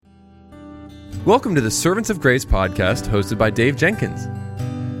Welcome to the Servants of Grace podcast hosted by Dave Jenkins.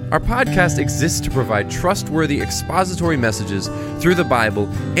 Our podcast exists to provide trustworthy expository messages through the Bible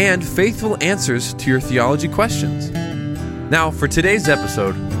and faithful answers to your theology questions. Now, for today's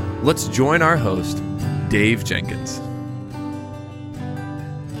episode, let's join our host, Dave Jenkins.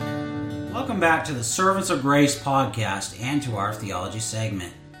 Welcome back to the Servants of Grace podcast and to our theology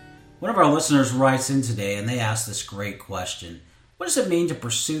segment. One of our listeners writes in today and they ask this great question. What does it mean to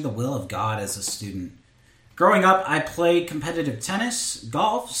pursue the will of God as a student? Growing up, I played competitive tennis,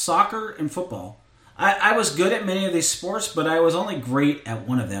 golf, soccer, and football. I was good at many of these sports, but I was only great at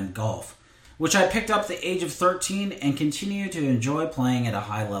one of them, golf, which I picked up at the age of 13 and continue to enjoy playing at a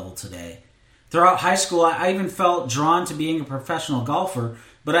high level today. Throughout high school, I even felt drawn to being a professional golfer,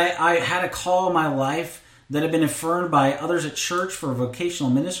 but I had a call in my life that had been affirmed by others at church for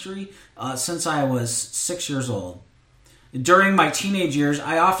vocational ministry since I was 6 years old. During my teenage years,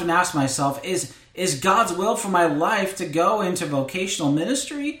 I often asked myself, is God's will for my life to go into vocational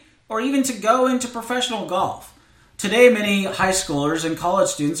ministry or even to go into professional golf? Today, many high schoolers and college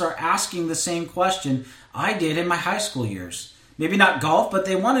students are asking the same question I did in my high school years. Maybe not golf, but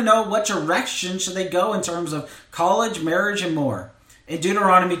they want to know what direction should they go in terms of college, marriage, and more. In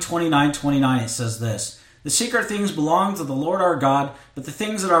Deuteronomy 29:29, it says this, "The secret things belong to the Lord our God, but the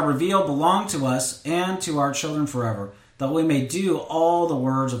things that are revealed belong to us and to our children forever, that we may do all the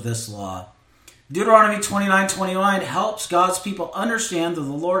words of this law." Deuteronomy 29:29 helps God's people understand that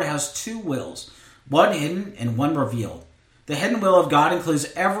the Lord has two wills, one hidden and one revealed. The hidden will of God includes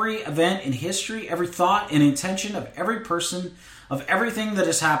every event in history, every thought and intention of every person, of everything that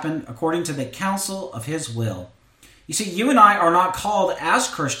has happened according to the counsel of His will. You see, you and I are not called as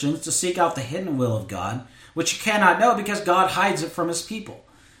Christians to seek out the hidden will of God, which you cannot know because God hides it from His people.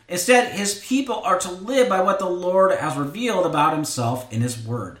 Instead, His people are to live by what the Lord has revealed about Himself in His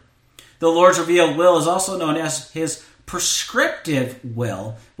Word. The Lord's revealed will is also known as His prescriptive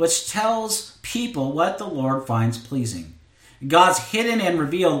will, which tells people what the Lord finds pleasing. God's hidden and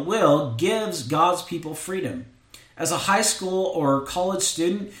revealed will gives God's people freedom. As a high school or college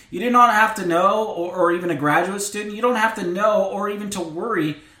student, you do not have to know, or even a graduate student, you don't have to know or even to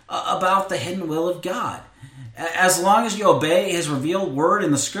worry about the hidden will of God. As long as you obey His revealed word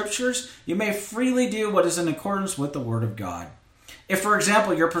in the Scriptures, you may freely do what is in accordance with the Word of God. If, for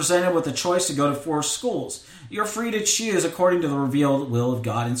example, you're presented with a choice to go to 4 schools, you're free to choose according to the revealed will of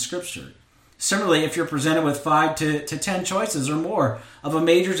God in Scripture. Similarly, if you're presented with 5 to 10 choices or more of a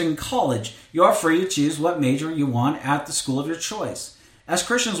majors in college, you are free to choose what major you want at the school of your choice. As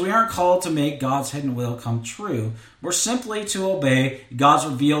Christians, we aren't called to make God's hidden will come true. We're simply to obey God's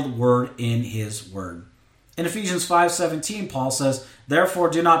revealed word in His Word. In Ephesians 5:17, Paul says, "Therefore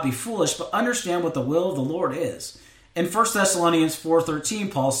do not be foolish, but understand what the will of the Lord is." In 1 Thessalonians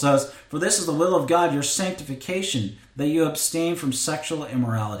 4:13, Paul says, "For this is the will of God, your sanctification, that you abstain from sexual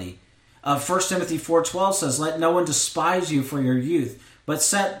immorality." 1 Timothy 4:12 says, "Let no one despise you for your youth, but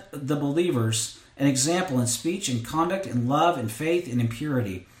set the believers an example in speech and conduct, in love and faith and in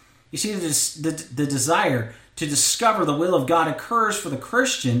purity." You see, the desire to discover the will of God occurs for the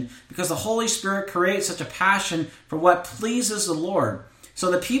Christian because the Holy Spirit creates such a passion for what pleases the Lord. So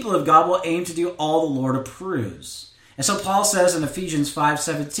the people of God will aim to do all the Lord approves. And so Paul says in Ephesians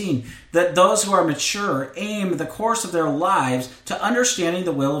 5:17 that those who are mature aim the course of their lives to understanding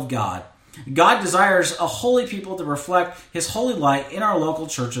the will of God. God desires a holy people to reflect His holy light in our local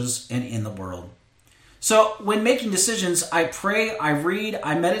churches and in the world. So when making decisions, I pray, I read,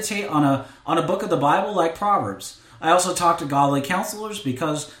 I meditate on a book of the Bible like Proverbs. I also talk to godly counselors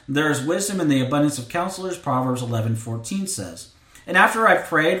because there is wisdom in the abundance of counselors, Proverbs 11:14 says. And after I've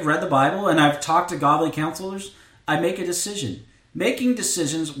prayed, read the Bible, and I've talked to godly counselors, I make a decision. Making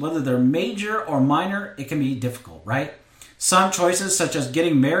decisions, whether they're major or minor, it can be difficult, right? Some choices, such as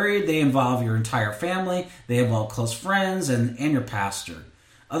getting married, they involve your entire family, they involve close friends, and your pastor.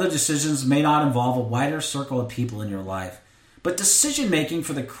 Other decisions may not involve a wider circle of people in your life. But decision-making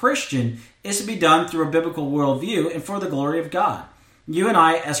for the Christian is to be done through a biblical worldview and for the glory of God. You and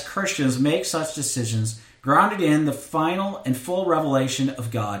I, as Christians, make such decisions grounded in the final and full revelation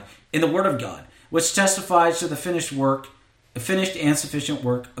of God, in the Word of God, which testifies to the finished and sufficient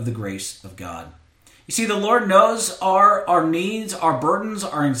work of the grace of God. You see, the Lord knows our needs, our burdens,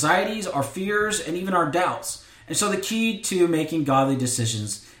 our anxieties, our fears, and even our doubts. And so the key to making godly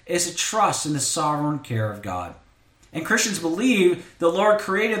decisions is to trust in the sovereign care of God. And Christians believe the Lord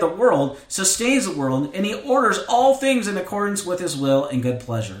created the world, sustains the world, and He orders all things in accordance with His will and good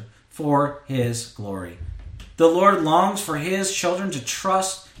pleasure for His glory. The Lord longs for His children to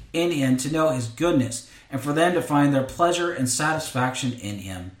trust in Him, to know His goodness, and for them to find their pleasure and satisfaction in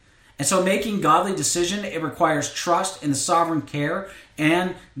Him. And so making godly decision, it requires trust in the sovereign care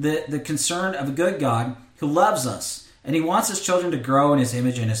and the concern of a good God who loves us. And he wants his children to grow in his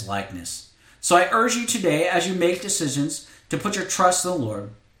image and his likeness. So I urge you today, as you make decisions, to put your trust in the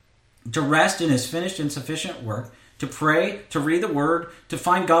Lord, to rest in his finished and sufficient work, to pray, to read the word, to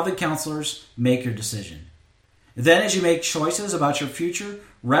find godly counselors. Make your decision. Then as you make choices about your future,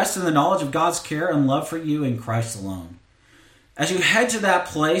 rest in the knowledge of God's care and love for you in Christ alone. As you head to that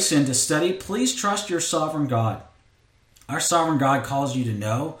place and to study, please trust your sovereign God. Our sovereign God calls you to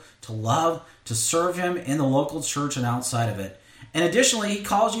know, to love, to serve him in the local church and outside of it. And additionally, he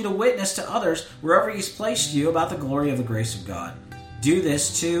calls you to witness to others wherever he's placed you about the glory of the grace of God. Do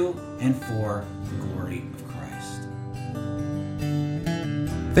this to and for the glory of Christ.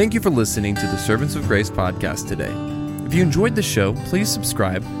 Thank you for listening to the Servants of Grace podcast today. If you enjoyed the show, please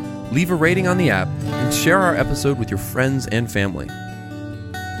subscribe, leave a rating on the app, and share our episode with your friends and family.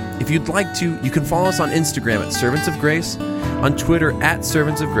 If you'd like to, you can follow us on Instagram at Servants of Grace, on Twitter at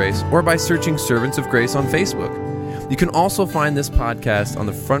Servants of Grace, or by searching Servants of Grace on Facebook. You can also find this podcast on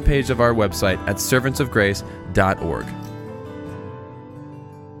the front page of our website at servantsofgrace.org.